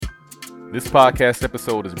This podcast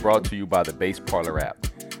episode is brought to you by the Bass Parlor app.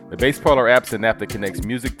 The Bass Parlor app is an app that connects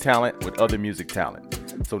music talent with other music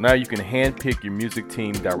talent. So now you can handpick your music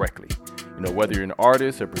team directly. You know, whether you're an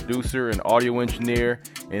artist, a producer, an audio engineer,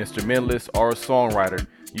 an instrumentalist, or a songwriter,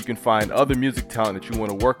 you can find other music talent that you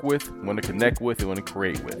want to work with, want to connect with, and want to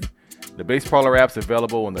create with. The Bass Parlor app is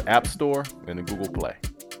available on the App Store and the Google Play.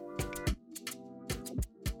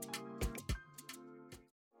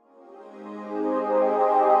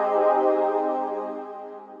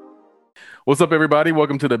 What's up, everybody?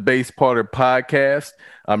 Welcome to the Bass Parlor podcast.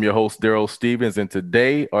 I'm your host, Daryl Stevens, and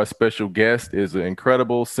today our special guest is an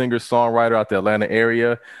incredible singer-songwriter out the Atlanta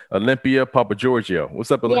area, Olympia Papageorgiou. What's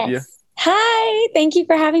up, Olympia? Yes. Hi, thank you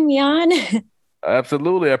for having me on.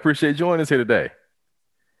 Absolutely. I appreciate you joining us here today.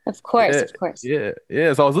 Of course, Yeah. of course.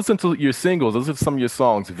 So I was listening to your singles. I listened to some of your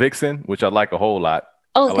songs, Vixen, which I like a whole lot.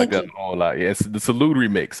 Oh, I like thank that you. a whole lot. Yeah, it's the Salute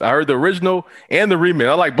remix. I heard the original and the remix.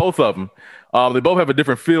 I like both of them. They both have a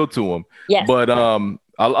different feel to them. Yes. But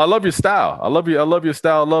I love your style. I love your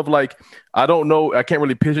style. I love, like, I don't know. I can't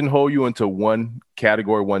really pigeonhole you into one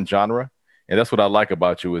category, one genre. And that's what I like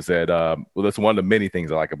about you is that, well, that's one of the many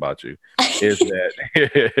things I like about you is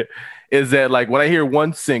that, is that, like, when I hear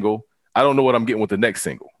one single, I don't know what I'm getting with the next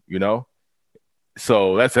single, you know?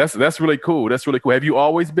 So that's really cool. That's really cool. Have you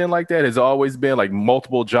always been like that? Has it always been like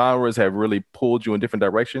multiple genres have really pulled you in different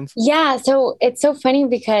directions? Yeah. So it's so funny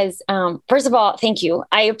because, first of all, thank you.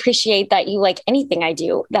 I appreciate that you like anything I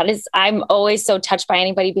do. I'm always so touched by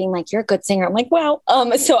anybody being like, you're a good singer. I'm like, wow.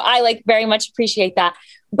 So I like very much appreciate that.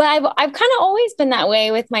 But I've kind of always been that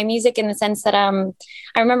way with my music in the sense that,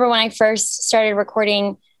 I remember when I first started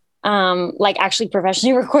recording, like actually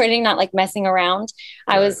professionally recording, not like messing around.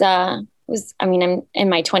 Right. I'm in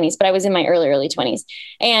my 20s, but I was in my early 20s.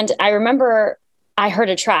 And I remember I heard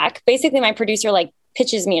a track. Basically, my producer like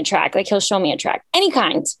pitches me a track, like he'll show me a track, any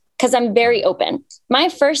kind, because I'm very open. My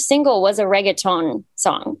first single was a reggaeton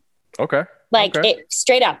song. Okay. Like it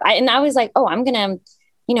straight up. I was like, oh, I'm going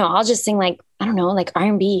to, I'll just sing like, I don't know, like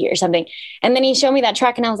R&B or something. And then he showed me that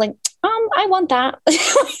track and I was like, I want that.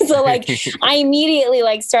 So like I immediately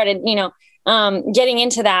like started, getting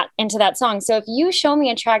into that song. So if you show me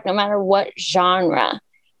a track, no matter what genre,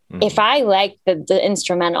 if I like the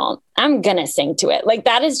instrumental, I'm gonna sing to it. Like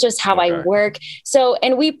that is just how I work. So,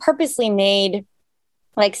 and we purposely made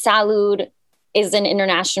like Salud is an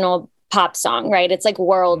international pop song, right? It's like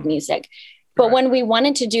world music. But when we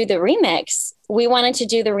wanted to do the remix, we wanted to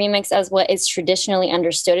do the remix as what is traditionally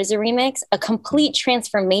understood as a remix, a complete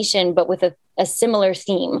transformation, but with a similar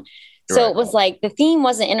theme. So it was like the theme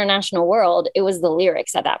wasn't international world. It was the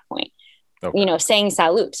lyrics at that point, saying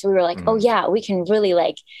salute. So we were like, oh yeah, we can really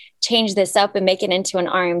like change this up and make it into an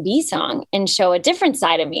R&B song and show a different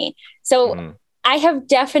side of me. So I have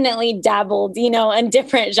definitely dabbled, in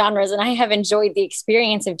different genres and I have enjoyed the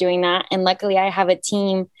experience of doing that. And luckily I have a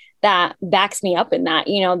team that backs me up in that,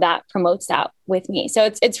 that promotes that with me.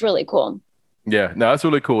 So it's really cool. Yeah, no, that's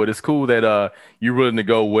really cool. It's cool that you're willing to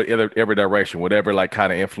go with every direction, whatever like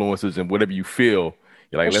kind of influences and whatever you feel.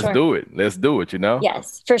 You're like, let's do it. Let's do it,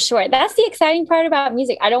 Yes, for sure. That's the exciting part about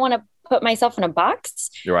music. I don't want to put myself in a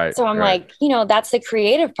box. You're right. So I'm like, that's the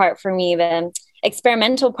creative part for me, the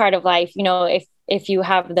experimental part of life. If you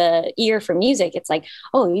have the ear for music, it's like,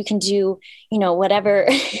 oh, you can do, whatever,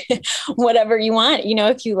 whatever you want,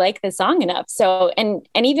 if you like the song enough. So, and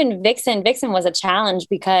even Vixen was a challenge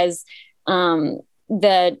because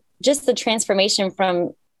the transformation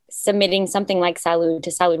from submitting something like Salud to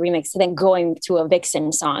Salud remix to then going to a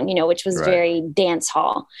Vixen song, which was very dance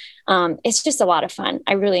hall. It's just a lot of fun.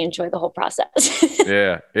 I really enjoy the whole process.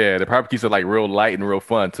 Yeah. The probably keeps it like real light and real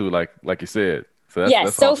fun too, like you said. So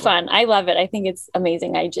that's so awesome. Fun. I love it. I think it's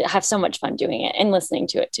amazing. I have so much fun doing it and listening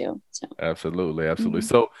to it too. So. Absolutely.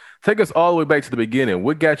 So take us all the way back to the beginning.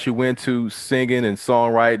 What got you into singing and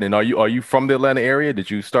songwriting? And are you from the Atlanta area?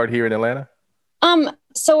 Did you start here in Atlanta?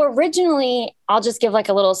 So originally, I'll just give like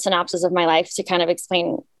a little synopsis of my life to kind of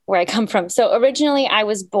explain where I come from. So originally I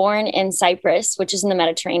was born in Cyprus, which is in the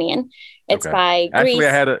Mediterranean. It's by Greece.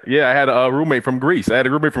 Actually, I had a roommate from Greece. I had a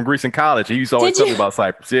roommate from Greece in college. He used to always tell me about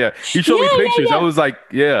Cyprus. Yeah. He showed me pictures. I was like,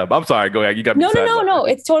 I'm sorry. Go ahead. You got me. No.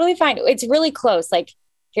 It's totally fine. It's really close. Like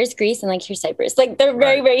here's Greece and like here's Cyprus. Like they're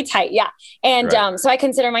very, very tight. Yeah. And so I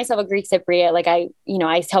consider myself a Greek Cypriot. Like I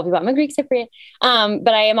tell people I'm a Greek Cypriot.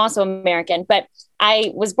 But I am also American. But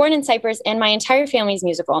I was born in Cyprus and my entire family's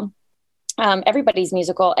musical. Everybody's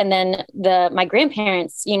musical. And then my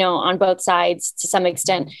grandparents, on both sides to some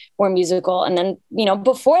extent were musical. And then,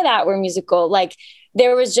 before that were musical. Like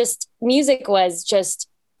there was music was just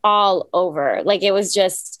all over. Like it was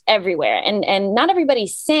just everywhere. And not everybody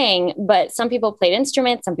sang, but some people played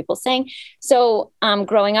instruments, some people sang. So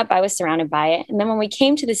growing up, I was surrounded by it. And then when we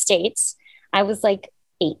came to the States, I was like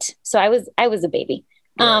 8. So I was a baby.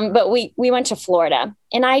 But we went to Florida,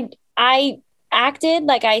 and I acted,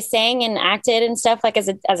 like I sang and acted and stuff like as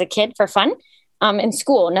a kid for fun in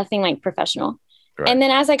school, nothing like professional. Right. And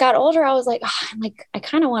then as I got older, I was like, I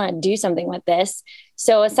kind of want to do something with this.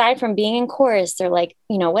 So aside from being in chorus or like,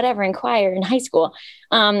 whatever, in choir in high school,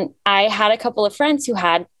 I had a couple of friends who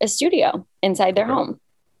had a studio inside their home.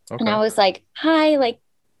 Okay. And I was like, hi, like,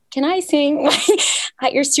 can I sing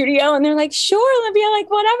at your studio? And they're like, sure, Olympia, like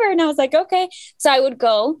whatever. And I was like, okay. So I would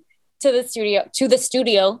go to the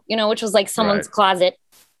studio, which was like someone's closet.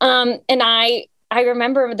 And I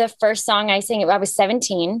remember the first song I sang, I was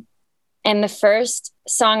 17. And the first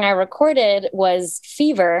song I recorded was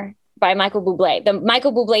Fever by Michael Bublé, the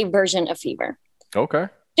Michael Bublé version of Fever. Okay.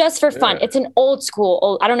 Just for fun. It's an old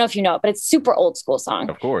school, I don't know if you know it, but it's super old school song.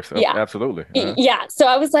 Of course. Yeah. Absolutely. Yeah. So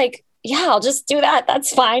I was like, yeah, I'll just do that.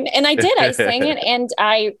 That's fine. And I did. I sang it and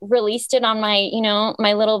I released it on my,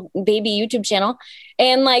 my little baby YouTube channel.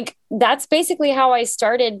 And like, that's basically how I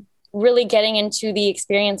started really getting into the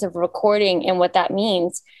experience of recording and what that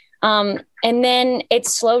means. And then it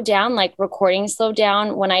slowed down, like recording slowed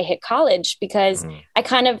down when I hit college, because I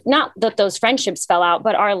kind of, not that those friendships fell out,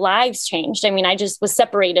 but our lives changed. I mean, I just was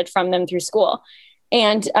separated from them through school,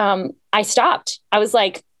 and I stopped. I was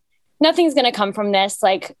like, nothing's going to come from this.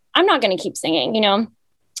 Like, I'm not going to keep singing,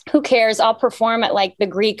 who cares? I'll perform at like the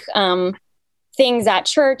Greek things at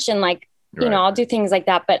church, and like, I'll do things like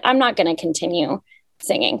that, but I'm not going to continue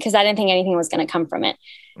singing because I didn't think anything was going to come from it.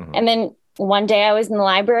 And then one day I was in the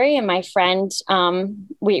library, and my friend,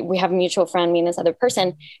 we have a mutual friend, me and this other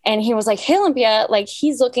person, and he was like, hey, Olympia, like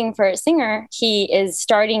he's looking for a singer. He is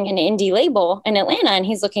starting an indie label in Atlanta, and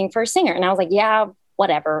he's looking for a singer. And I was like, yeah,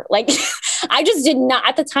 whatever. Like, I just did not,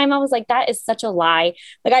 at the time I was like, that is such a lie.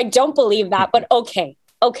 Like, I don't believe that, but okay,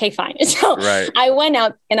 fine. So I went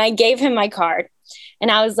up and I gave him my card, and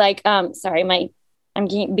I was like, sorry, I'm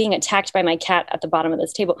being attacked by my cat at the bottom of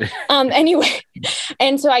this table. Anyway.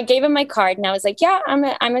 And so I gave him my card, and I was like, yeah,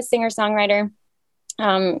 I'm a singer songwriter.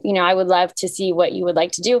 I would love to see what you would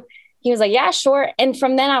like to do. He was like, yeah, sure. And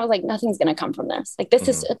from then I was like, nothing's going to come from this. Like, this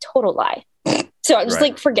is a total lie. So I was just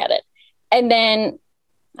like, forget it. And then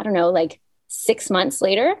I don't know, like 6 months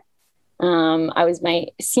later, I was my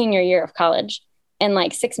senior year of college, and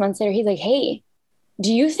like 6 months later, he's like, hey,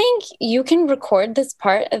 do you think you can record this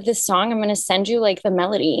part of this song? I'm going to send you like the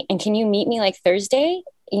melody, and can you meet me like Thursday,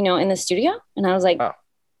 in the studio? And I was like,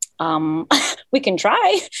 we can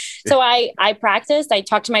try. So I practiced. I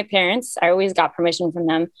talked to my parents. I always got permission from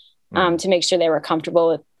them to make sure they were comfortable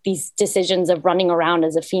with these decisions of running around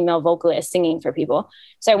as a female vocalist singing for people.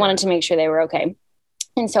 So I wanted to make sure they were okay.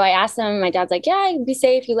 And so I asked them, my dad's like, yeah, be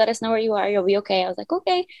safe. You let us know where you are. You'll be okay. I was like,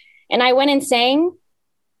 okay. And I went and sang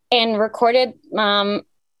and recorded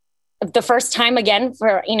the first time again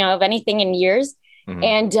for, of anything in years.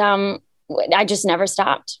 And I just never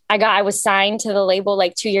stopped. I was signed to the label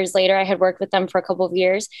like 2 years later. I had worked with them for a couple of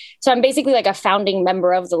years. So I'm basically like a founding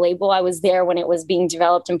member of the label. I was there when it was being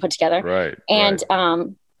developed and put together. Right. And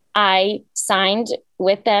I signed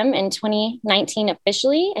with them in 2019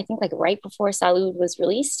 officially, I think like right before Salud was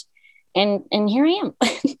released. And here I am.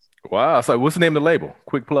 Wow. So what's the name of the label?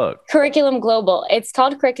 Quick plug. Curriculum Global. It's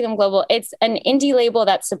called Curriculum Global. It's an indie label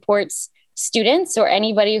that supports students or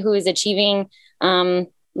anybody who is achieving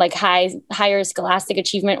like higher scholastic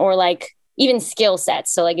achievement or like even skill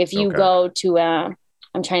sets. So like if you go to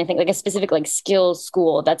I'm trying to think like a specific like skills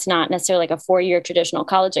school that's not necessarily like a 4-year traditional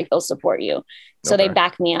college, like they'll support you. So they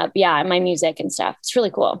back me up. Yeah. My music and stuff. It's really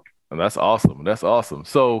cool. And that's awesome. That's awesome.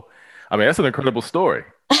 So, I mean, that's an incredible story.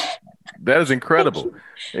 That is incredible.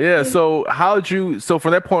 Yeah. So so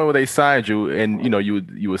from that point where they signed you and,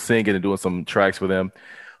 you were singing and doing some tracks for them,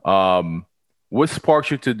 what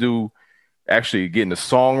sparked you to do actually get into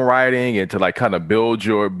songwriting and to like kind of build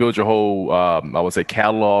your whole, I would say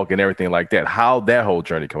catalog and everything like that? How that whole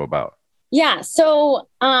journey come about? Yeah. So,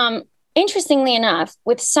 interestingly enough,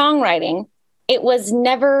 with songwriting, it was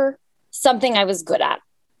never something I was good at.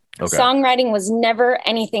 Okay. Songwriting was never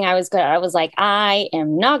anything I was good at. I was like, I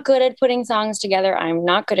am not good at putting songs together. I'm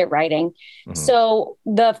not good at writing. Mm-hmm. So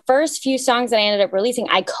the first few songs that I ended up releasing,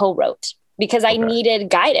 I co-wrote because I needed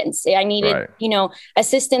guidance. I needed,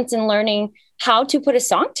 assistance in learning how to put a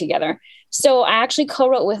song together. So I actually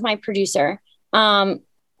co-wrote with my producer.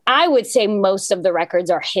 I would say most of the records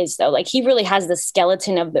are his though. Like he really has the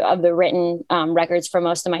skeleton of the written records for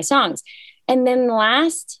most of my songs. And then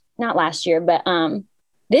not last year, but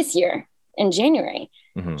this year in January,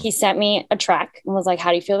 Mhm. He sent me a track and was like, how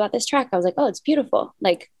do you feel about this track? I was like, oh, it's beautiful.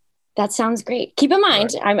 Like, that sounds great. Keep in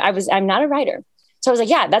mind, I'm not a writer. So I was like,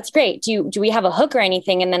 yeah, that's great. Do we have a hook or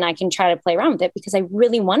anything? And then I can try to play around with it, because I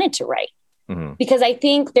really wanted to write. Mhm. Because I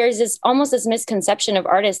think there's this misconception of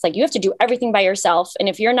artists, like you have to do everything by yourself. And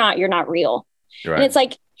if you're not real. Right. And it's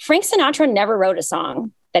like, Frank Sinatra never wrote a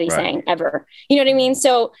song that he Right. sang ever. You know what I mean?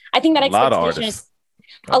 So I think that A lot of expectation artists. is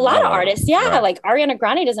a lot of artists. Yeah. Right. Like Ariana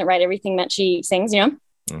Grande doesn't write everything that she sings, you know?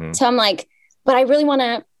 Mhm. So I'm like, but I really want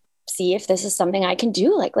to see if this is something I can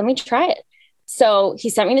do. Like, let me try it. So he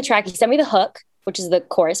sent me the track. He sent me the hook, which is the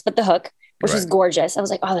chorus, but the hook, which is gorgeous. I was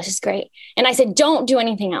like, oh, this is great. And I said, don't do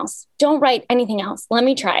anything else. Don't write anything else. Let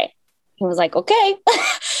me try it. He was like, okay.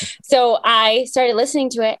 So I started listening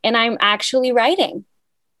to it, and I'm actually writing.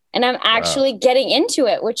 And I'm actually getting into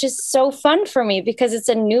it, which is so fun for me, because it's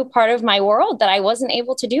a new part of my world that I wasn't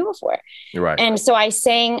able to do before. Right. And so I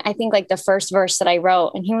sang, I think, like the first verse that I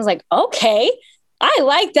wrote, and he was like, okay, I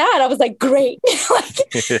like that. I was like, great.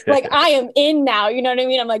 like I am in now. You know what I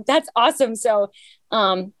mean? I'm like, that's awesome. So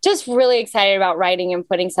just really excited about writing and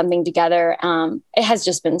putting something together. It has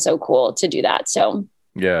just been so cool to do that. So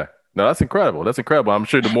yeah. No, that's incredible. That's incredible. I'm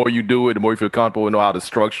sure the more you do it, the more you feel comfortable and know how to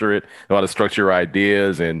structure it, know how to structure your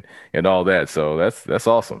ideas and all that. So that's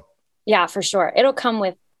awesome. Yeah, for sure. It'll come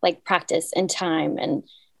with like practice and time, and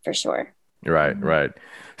for sure. Right, right.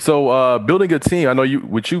 So building a team, I know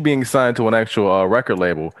with you being signed to an actual record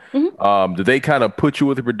label, do they kind of put you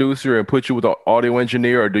with a producer and put you with an audio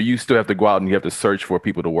engineer, or do you still have to go out and you have to search for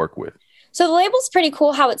people to work with? So the label's pretty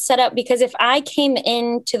cool how it's set up, because if I came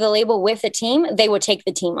into the label with a team, they would take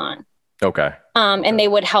the team on. Okay. And they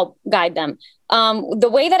would help guide them. The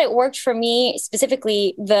way that it worked for me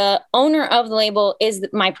specifically, the owner of the label is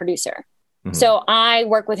my producer. Mm-hmm. So I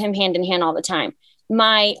work with him hand in hand all the time.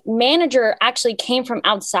 My manager actually came from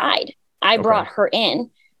outside. I brought her in.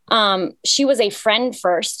 She was a friend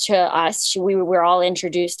first to us. We were all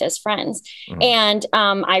introduced as friends. Mm-hmm. And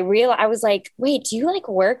I was like, wait, do you like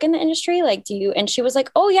work in the industry? Like, do you? And she was like,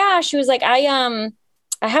 oh yeah. She was like, I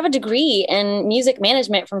have a degree in music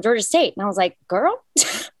management from Georgia State. And I was like, girl,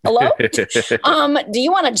 hello? Do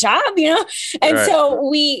you want a job? You know? And so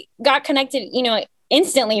we got connected,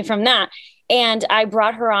 instantly from that. And I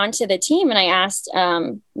brought her on to the team, and I asked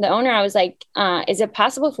the owner, I was like, is it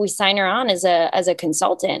possible if we sign her on as a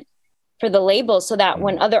consultant for the label, so that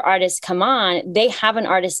when other artists come on, they have an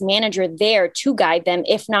artist manager there to guide them,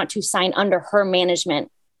 if not to sign under her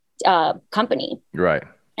management company. Right.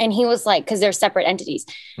 And he was like, because they're separate entities.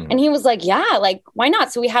 Mm-hmm. And he was like, yeah, like, why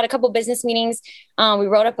not? So we had a couple business meetings. We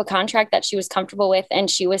wrote up a contract that she was comfortable with, and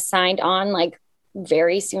she was signed on like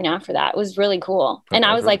very soon after that. It was really cool. And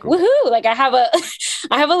I was like, cool. Woohoo, like I have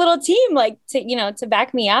a little team like to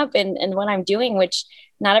back me up and what I'm doing, which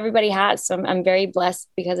not everybody has. So I'm very blessed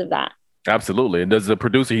because of that. Absolutely. And does the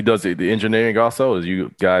producer, he does the engineering also? As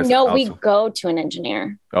you guys? No, we go to an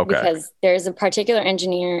engineer. Okay. Because there's a particular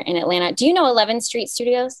engineer in Atlanta. Do you know 11th Street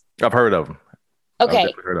Studios? I've heard of them.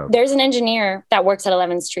 Okay. There's an engineer that works at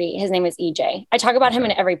 11th Street. His name is EJ. I talk about him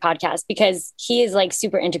in every podcast because he is like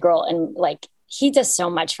super integral, and like he does so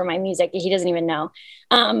much for my music. He doesn't even know.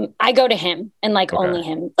 I go to him and like only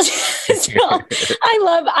him. So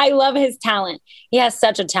I love his talent. He has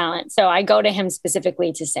such a talent. So I go to him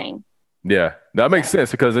specifically to sing. Yeah, that makes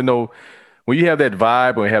sense, because when you have that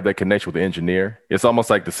vibe, when you have that connection with the engineer, it's almost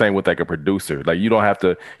like the same with like a producer. Like you don't have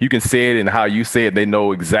to, you can say it and how you say it, they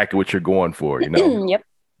know exactly what you're going for, Yep.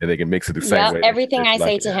 And they can mix it the same way. Everything I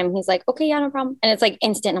say to him, he's like, okay, yeah, no problem. And it's like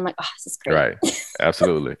instant. I'm like, oh, this is great. Right.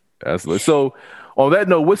 Absolutely. Absolutely. So on that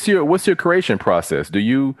note, what's your creation process? Do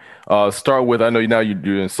you start with, I know now you're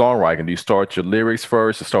doing songwriting. Do you start your lyrics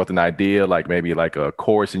first, or start with an idea, like maybe like a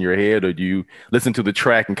chorus in your head, or do you listen to the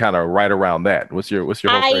track and kind of write around that? What's your whole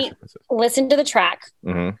creation process? I listen to the track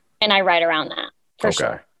and I write around that for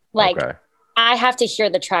sure. Like I have to hear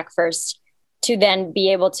the track first to then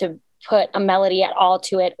be able to put a melody at all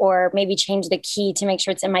to it, or maybe change the key to make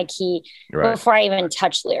sure it's in my key before I even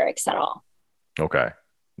touch lyrics at all. Okay.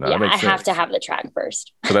 No, yeah, I have to have the track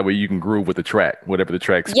first. So that way you can groove with the track, whatever the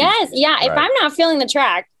track speaks. Yes, yeah. Right. If I'm not feeling the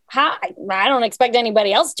track, I don't expect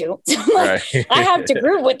anybody else to. I have to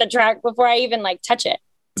groove with the track before I even like touch it.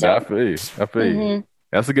 So. I feel you.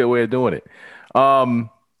 That's a good way of doing it.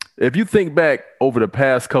 If you think back over the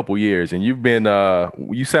past couple years, and you've been,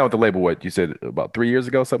 you signed with the label, what you said about 3 years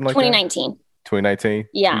ago, something like 2019. that? 2019.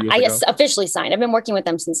 Yeah, I guess officially signed. I've been working with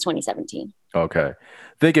them since 2017. Okay.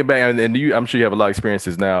 Thinking back, and I'm sure you have a lot of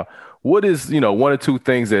experiences now. What is, one or two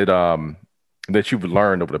things that that you've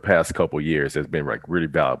learned over the past couple of years that's been like really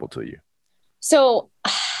valuable to you? So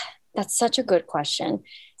That's such a good question.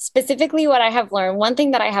 Specifically, what I have learned, one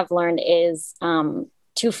thing that I have learned is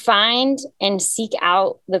to find and seek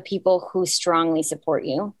out the people who strongly support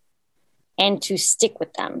you and to stick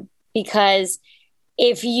with them. Because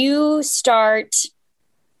if you start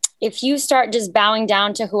just bowing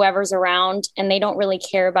down to whoever's around and they don't really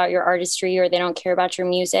care about your artistry or they don't care about your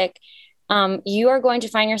music, you are going to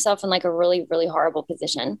find yourself in like a really, really horrible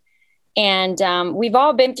position. And we've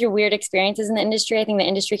all been through weird experiences in the industry. I think the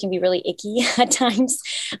industry can be really icky at times.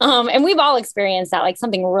 And we've all experienced that, like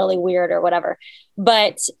something really weird or whatever.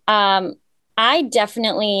 But I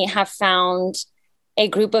definitely have found a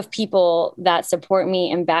group of people that support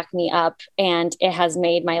me and back me up. And it has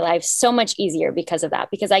made my life so much easier because of that,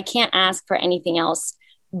 because I can't ask for anything else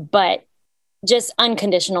but just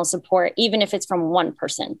unconditional support, even if it's from one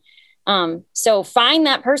person. So find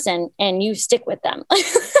that person and you stick with them.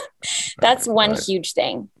 That's one huge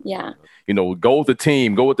thing. Yeah. You know, go with the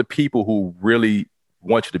team, go with the people who really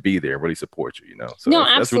want you to be there, really support you, you know? So no,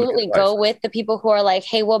 absolutely. Really go with the people who are like,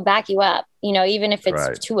 hey, we'll back you up, you know, even if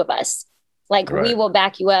it's two of us, like we will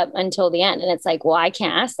back you up until the end. And it's like, well, I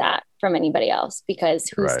can't ask that from anybody else because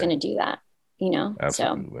who's going to do that, you know?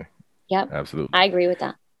 Absolutely. So, yep. Absolutely. I agree with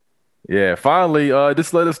that. Yeah. Finally,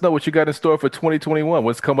 just let us know what you got in store for 2021.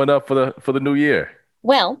 What's coming up for the new year?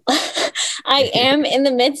 Well, I am in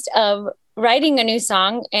the midst of writing a new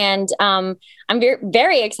song and I'm very,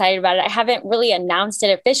 very excited about it. I haven't really announced it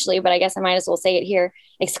officially, but I guess I might as well say it here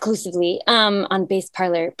exclusively on Bass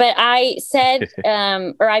Parlor. But I said,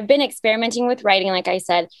 or I've been experimenting with writing, like I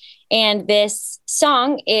said, and this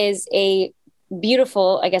song is a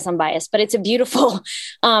beautiful, I guess I'm biased, but it's a beautiful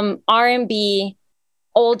R&B,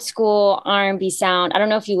 old school R&B sound. I don't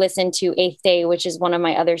know if you listened to Eighth Day, which is one of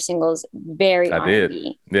my other singles. Very I R&B.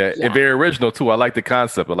 did. Yeah, and very original too. I like the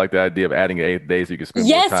concept. I like the idea of adding an 8th day so you can spend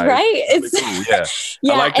more time. Right. It's really cool. Yeah.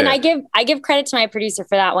 Yeah. I like and that. I give credit to my producer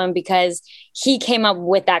for that one because he came up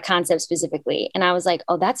with that concept specifically. And I was like,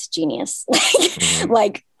 oh, that's genius.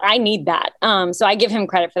 Like I need that. So I give him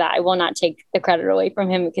credit for that. I will not take the credit away from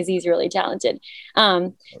him because he's really talented.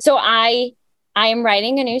 So I am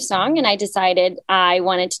writing a new song and I decided I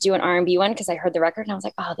wanted to do an R&B one because I heard the record and I was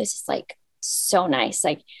like, oh, this is like so nice.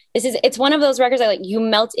 Like it's one of those records that like you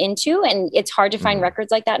melt into, and it's hard to find records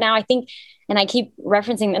like that now, I think. And I keep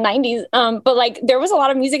referencing the 90s. But like there was a lot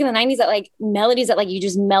of music in the 90s that like melodies that like you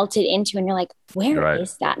just melted into and you're like, where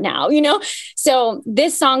is that now? You know? So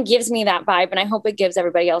this song gives me that vibe and I hope it gives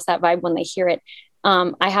everybody else that vibe when they hear it.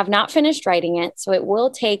 I have not finished writing it, so it will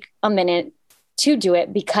take a minute to do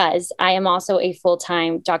it because I am also a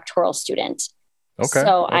full-time doctoral student. Okay.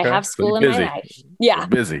 So I have school in my life. Yeah. You're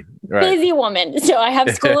busy. Right. Busy woman. So I have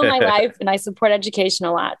school in my life and I support education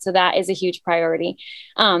a lot. So that is a huge priority.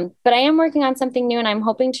 But I am working on something new and I'm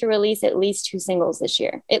hoping to release at least 2 singles this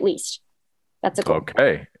year. At least. That's a goal.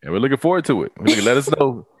 Okay. And we're looking forward to it. Let us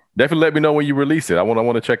know. Definitely let me know when you release it. I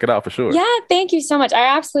want to check it out for sure. Yeah, thank you so much.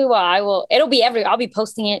 I absolutely will. I will. It'll be I'll be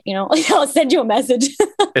posting it, you know. I'll send you a message.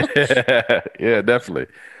 Yeah, definitely.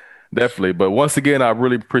 Definitely. But once again, I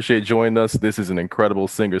really appreciate joining us. This is an incredible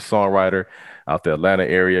singer-songwriter out the Atlanta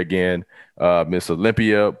area again. Miss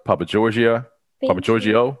Olympia Papagiorgio.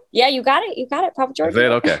 Papagiorgio. Yeah, you got it. You got it,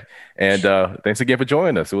 Papagiorgio. Okay. And thanks again for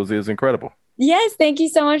joining us. It was incredible. Yes, thank you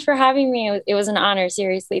so much for having me. It was an honor.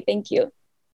 Seriously. Thank you.